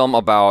is a film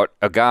about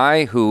a guy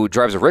who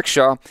drives a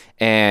rickshaw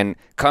and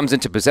comes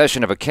into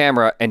possession of a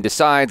camera and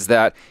decides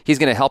that he's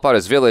going to help out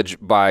his village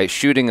by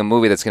shooting a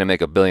movie that's going to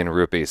make 1 billion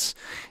rupees.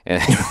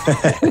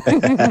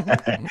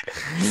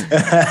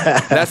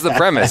 That's the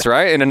premise,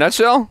 right? In a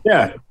nutshell?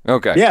 Yeah.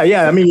 Okay.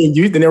 Yeah. I mean,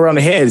 you hit the nail on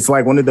the head. It's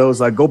like one of those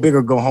like go big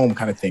or go home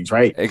kind of things,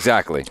 right?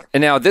 Exactly.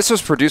 And now this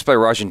was produced by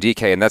Raj and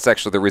DK, and that's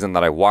actually the reason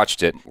that I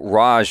watched it.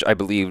 Raj, I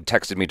believe,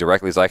 texted me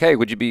directly. He's like, hey,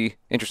 would you be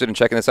interested in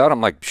checking this out?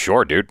 I'm like,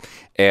 sure, dude.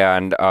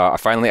 And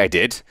finally I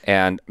did.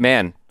 And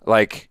man,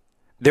 like,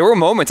 there were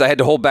moments I had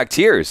to hold back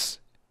tears.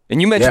 And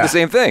you mentioned the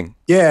same thing.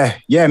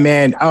 Yeah,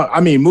 man. I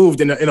mean, moved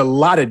in a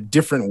lot of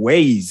different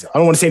ways. I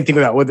don't want to say anything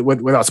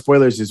without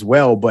spoilers as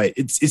well, but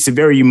it's a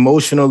very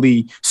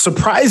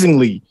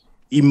surprisingly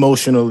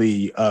emotionally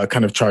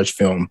kind of charged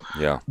film.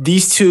 Yeah.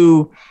 These two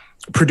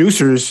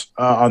producers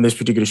on this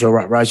particular show,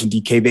 Raj and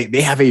DK,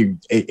 they have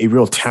a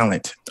real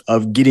talent of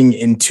getting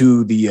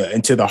into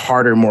the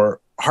harder, more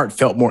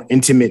heartfelt, more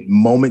intimate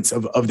moments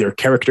of their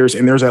characters.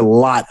 And there's a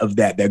lot of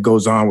that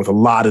goes on with a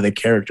lot of the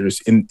characters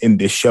in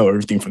this show,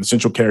 everything from the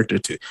central character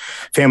to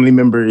family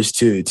members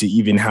to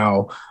even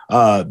how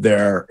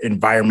their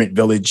environment,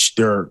 village,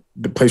 the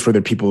place where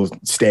their people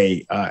stay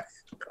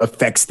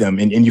affects them.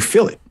 And you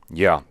feel it.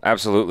 Yeah,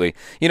 absolutely.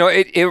 You know,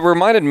 it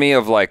reminded me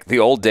of like the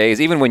old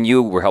days, even when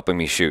you were helping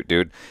me shoot,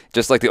 dude.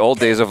 Just like the old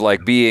days of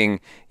like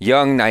being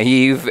young,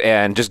 naive,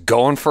 and just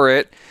going for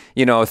it.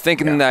 You know,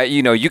 thinking that,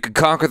 you know, you could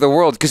conquer the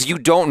world because you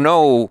don't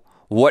know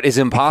what is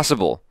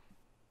impossible.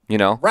 You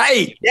know?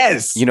 Right.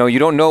 Yes. You know, you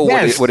don't know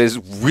what is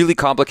really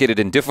complicated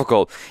and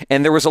difficult.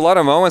 And there was a lot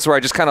of moments where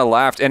I just kind of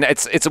laughed. And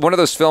it's one of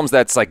those films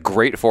that's like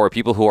great for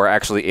people who are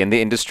actually in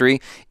the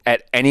industry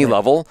at any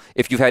level.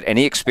 If you've had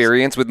any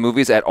experience with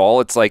movies at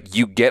all, it's like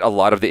you get a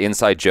lot of the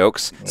inside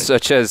jokes,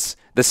 such as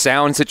the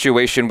sound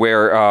situation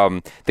where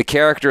the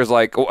character is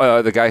like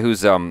the guy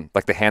who's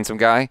like the handsome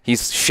guy.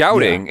 He's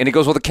shouting and he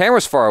goes, well, the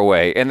camera's far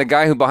away. And the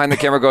guy who behind the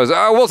camera goes,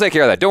 oh, we'll take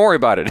care of that. Don't worry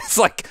about it. It's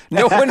like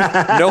no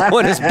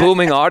one is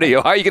booming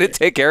audio. How are you going to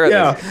take care of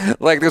this?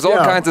 Like there's all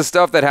kinds of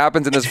stuff that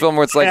happens in this film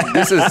where it's like,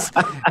 this is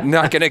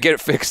not going to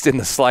get fixed in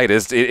the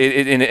slightest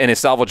in a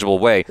salvageable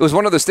way. It was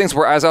one of those things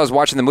where as I was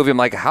watching the movie, I'm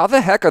like, how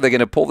the heck are they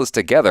going to pull this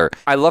together?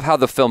 I love how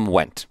the film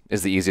went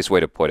is the easiest way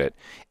to put it.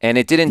 And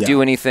it didn't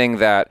do anything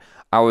that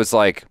I was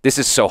like, this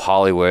is so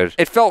Hollywood.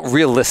 It felt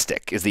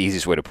realistic is the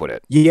easiest way to put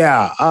it.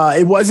 Yeah,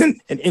 it wasn't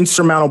an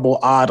insurmountable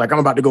odd, like I'm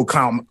about to go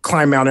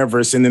climb Mount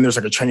Everest and then there's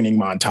like a training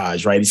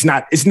montage, right?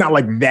 It's not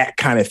like that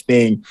kind of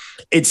thing.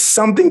 It's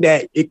something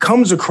that it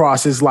comes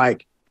across as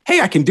like, hey,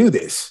 I can do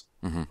this,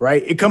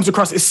 right? It comes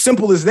across as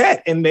simple as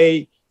that. And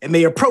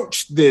they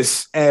approach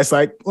this as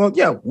like, well,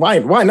 yeah, why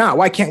not?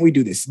 Why can't we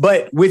do this?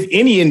 But with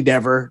any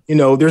endeavor, you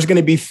know, there's going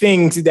to be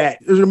things that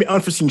there's going to be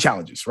unforeseen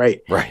challenges,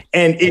 right? Right.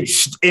 And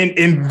it's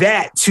and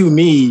that to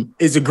me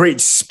is a great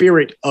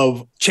spirit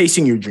of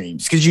chasing your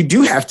dreams because you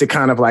do have to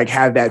kind of like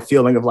have that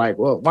feeling of like,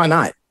 well, why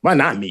not? Why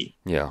not me?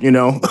 Yeah. You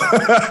know?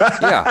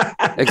 Yeah,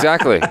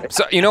 exactly.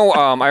 So, you know,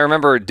 I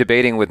remember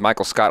debating with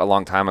Michael Scott a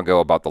long time ago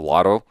about the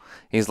lotto.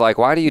 He's like,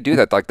 why do you do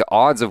that? Like the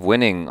odds of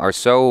winning are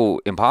so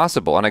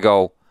impossible. And I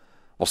go,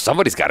 well,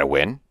 somebody's got to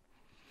win.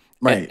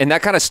 Right. And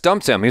that kind of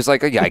stumped him. He was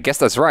like, yeah, I guess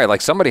that's right.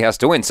 Like somebody has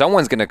to win.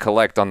 Someone's going to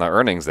collect on the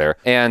earnings there.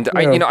 And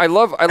I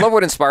love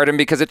what inspired him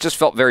because it just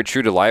felt very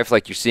true to life.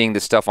 Like you're seeing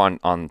this stuff on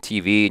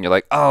TV and you're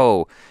like,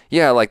 oh,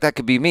 yeah, like that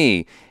could be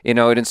me. You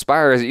know, it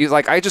inspires you.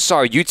 Like I just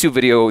saw a YouTube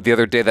video the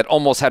other day that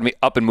almost had me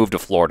up and moved to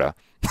Florida.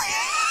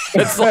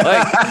 It's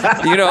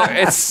like, you know,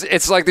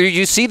 it's like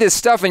you see this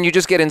stuff and you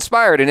just get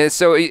inspired, and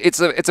it's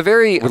a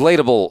very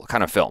relatable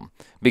kind of film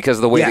because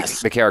of the way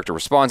the character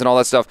responds and all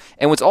that stuff.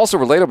 And what's also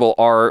relatable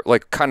are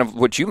like kind of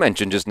what you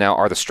mentioned just now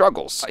are the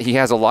struggles. He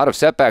has a lot of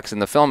setbacks in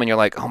the film, and you're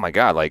like, oh my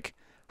God, like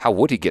how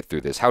would he get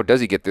through this? How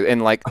does he get through?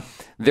 And like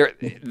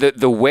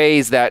the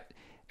ways that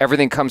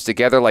everything comes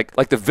together,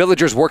 like the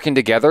villagers working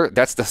together,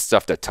 that's the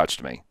stuff that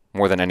touched me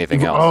more than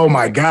anything else. Oh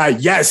my God,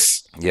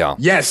 yes. Yeah.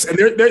 Yes, and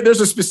there's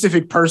a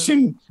specific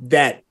person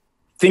that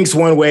thinks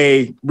one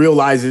way,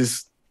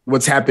 realizes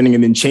what's happening,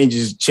 and then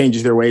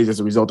changes their ways as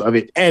a result of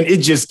it. And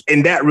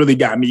that really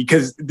got me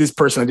because this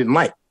person I didn't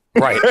like.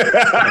 Right.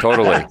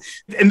 Totally.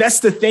 And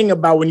that's the thing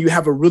about when you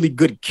have a really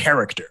good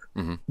character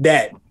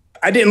that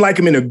I didn't like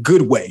him in a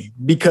good way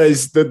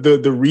because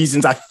the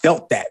reasons I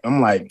felt that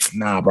I'm like,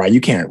 nah, bro, you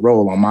can't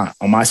roll on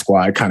my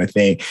squad kind of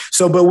thing.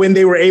 So, but when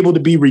they were able to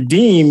be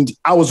redeemed,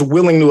 I was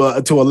willing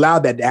to allow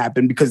that to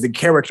happen because the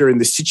character and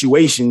the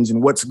situations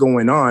and what's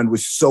going on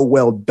was so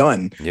well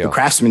done. Yeah. The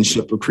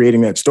craftsmanship of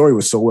creating that story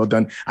was so well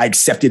done. I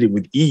accepted it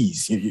with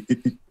ease.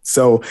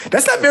 So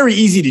that's not very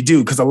easy to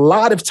do because a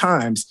lot of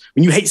times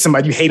when you hate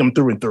somebody, you hate them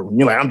through and through. And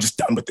you're like, I'm just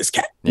done with this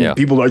cat. Yeah.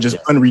 People are just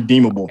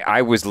unredeemable.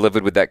 I was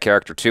livid with that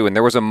character too. And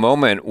there was a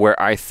moment where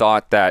I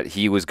thought that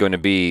he was going to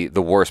be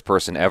the worst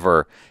person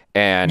ever.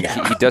 And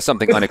he does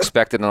something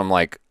unexpected. And I'm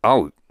like,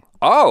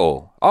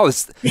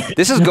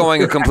 this is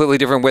going a completely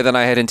different way than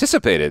I had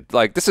anticipated.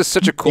 Like, this is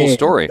such a cool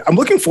story. I'm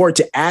looking forward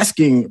to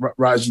asking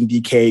Raj and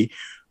DK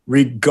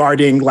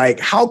regarding like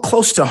how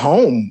close to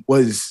home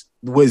was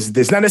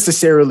this, not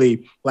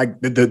necessarily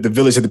like the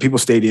village that the people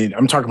stayed in.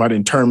 I'm talking about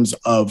in terms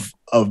of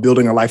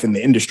building a life in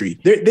the industry.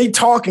 They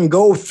talk and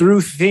go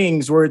through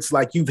things where it's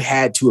like you've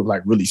had to have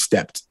like really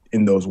stepped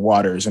in those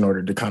waters in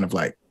order to kind of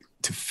like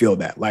to feel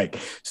that. Like,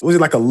 was it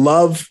like a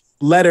love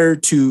letter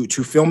to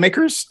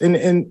filmmakers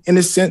in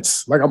a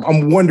sense? Like,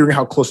 I'm wondering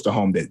how close to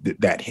home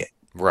that hit.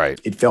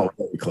 Right. It felt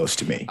very close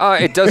to me.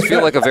 It does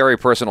feel like a very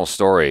personal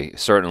story,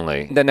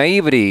 certainly. The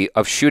naivety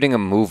of shooting a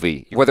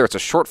movie, whether it's a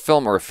short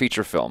film or a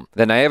feature film,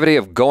 the naivety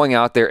of going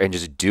out there and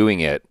just doing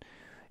it.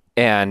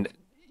 And,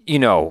 you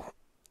know,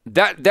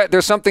 that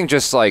there's something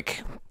just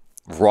like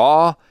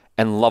raw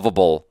and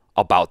lovable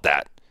about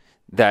that.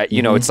 That,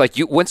 you know, it's like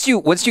once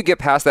you get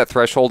past that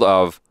threshold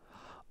of,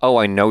 oh,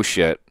 I know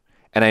shit.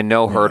 And I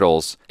know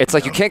hurdles. It's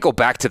like you can't go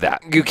back to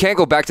that. You can't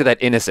go back to that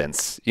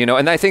innocence, you know?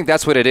 And I think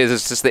that's what it is.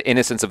 It's just the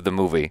innocence of the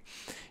movie,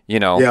 you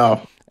know?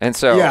 Yeah. And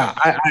so... Yeah,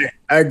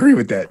 I agree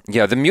with that.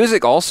 Yeah, the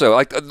music also,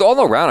 like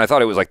all around, I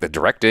thought it was like the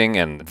directing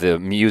and the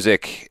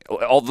music,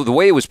 all the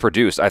way it was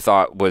produced, I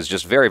thought was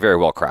just very, very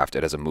well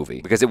crafted as a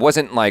movie. Because it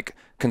wasn't like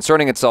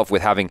concerning itself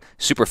with having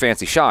super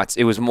fancy shots.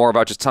 It was more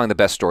about just telling the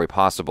best story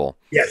possible.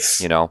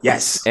 Yes. You know?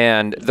 Yes.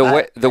 And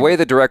the way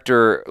the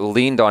director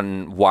leaned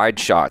on wide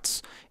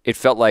shots, it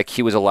felt like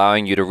he was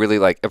allowing you to really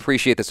like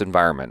appreciate this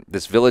environment,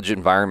 this village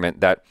environment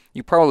that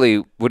you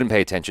probably wouldn't pay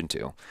attention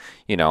to.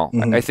 You know,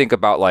 I think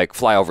about like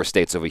flyover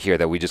states over here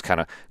that we just kind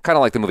of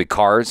like the movie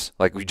Cars.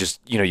 Like we just,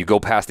 you know, you go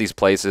past these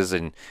places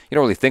and you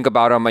don't really think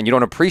about them and you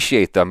don't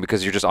appreciate them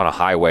because you're just on a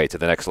highway to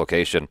the next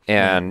location.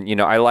 And, you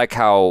know, I like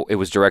how it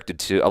was directed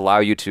to allow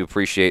you to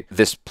appreciate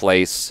this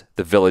place,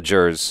 the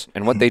villagers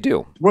and what they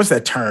do. What's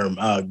that term?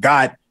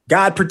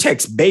 God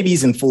protects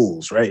babies and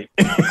fools, right?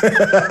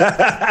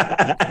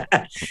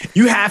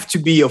 You have to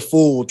be a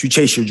fool to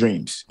chase your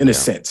dreams, in a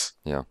sense.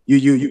 Yeah.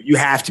 You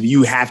have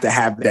to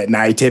have that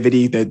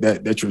naivety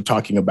that you're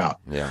talking about.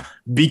 Yeah.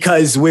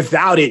 Because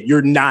without it,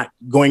 you're not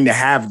going to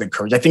have the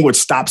courage. I think what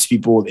stops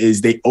people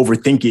is they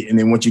overthink it. And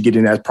then once you get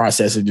in that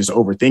process of just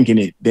overthinking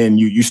it, then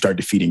you start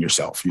defeating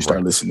yourself. You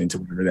start listening to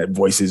whatever that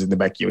voice is in the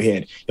back of your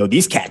head. You know,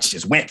 these cats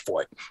just went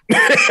for it. And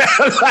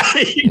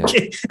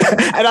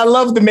I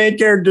love the main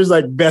character's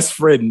like best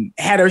friend.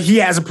 He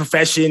has a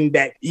profession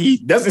that he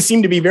doesn't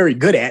seem to be very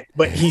good at,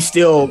 but he's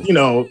still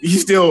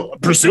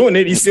pursuing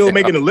it. He's still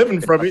making a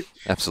living from it.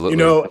 Absolutely. You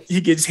know,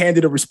 he gets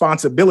handed a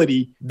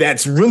responsibility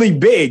that's really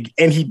big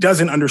and he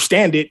doesn't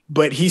understand it,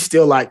 but he's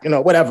still like, you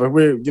know, whatever,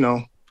 we're, you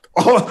know,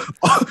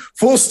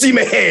 full steam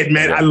ahead,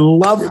 man. I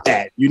love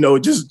that. You know,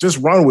 just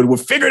run with it. We'll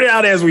figure it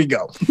out as we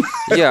go.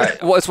 Yeah.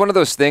 Well, it's one of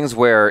those things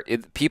where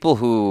people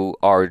who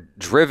are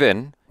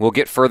driven will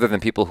get further than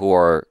people who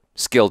are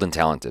skilled and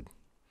talented.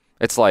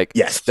 It's like,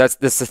 that's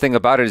the thing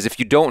about it is if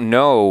you don't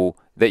know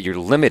that you're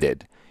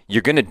limited,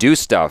 you're going to do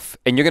stuff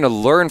and you're going to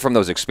learn from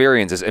those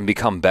experiences and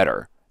become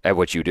better at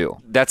what you do.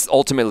 That's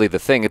ultimately the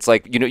thing. It's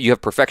like, you know, you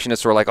have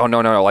perfectionists who are like, oh,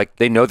 no, like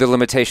they know their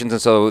limitations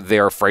and so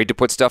they're afraid to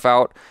put stuff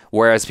out.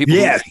 Whereas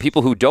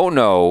people who don't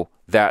know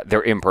that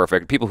they're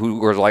imperfect, people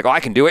who are like, oh,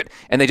 I can do it.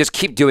 And they just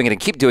keep doing it and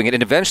keep doing it.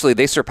 And eventually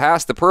they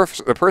surpass the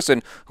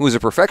person who is a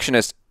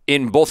perfectionist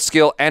in both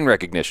skill and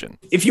recognition.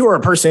 If you are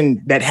a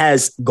person that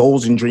has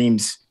goals and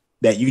dreams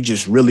that you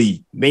just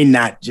really may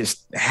not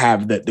just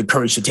have the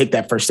courage to take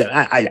that first step,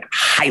 I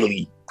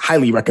highly,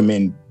 highly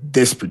recommend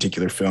this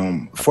particular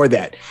film for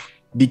that.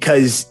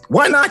 Because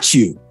why not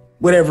you?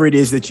 whatever it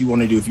is that you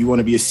want to do. If you want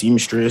to be a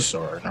seamstress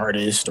or an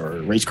artist or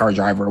a race car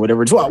driver or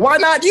whatever, it's why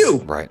not you?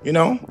 Right. You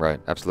know? Right.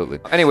 Absolutely.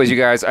 Anyways, you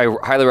guys, I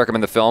highly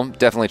recommend the film.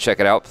 Definitely check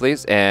it out,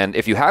 please. And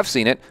if you have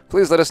seen it,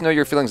 please let us know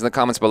your feelings in the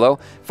comments below.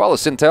 Follow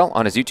Syntell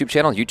on his YouTube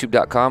channel,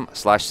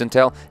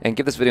 youtube.com/Syntell, and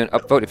give this video an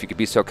upvote if you could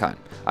be so kind.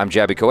 I'm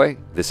Jaby Koay.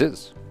 This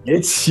is...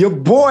 It's your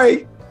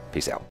boy. Peace out.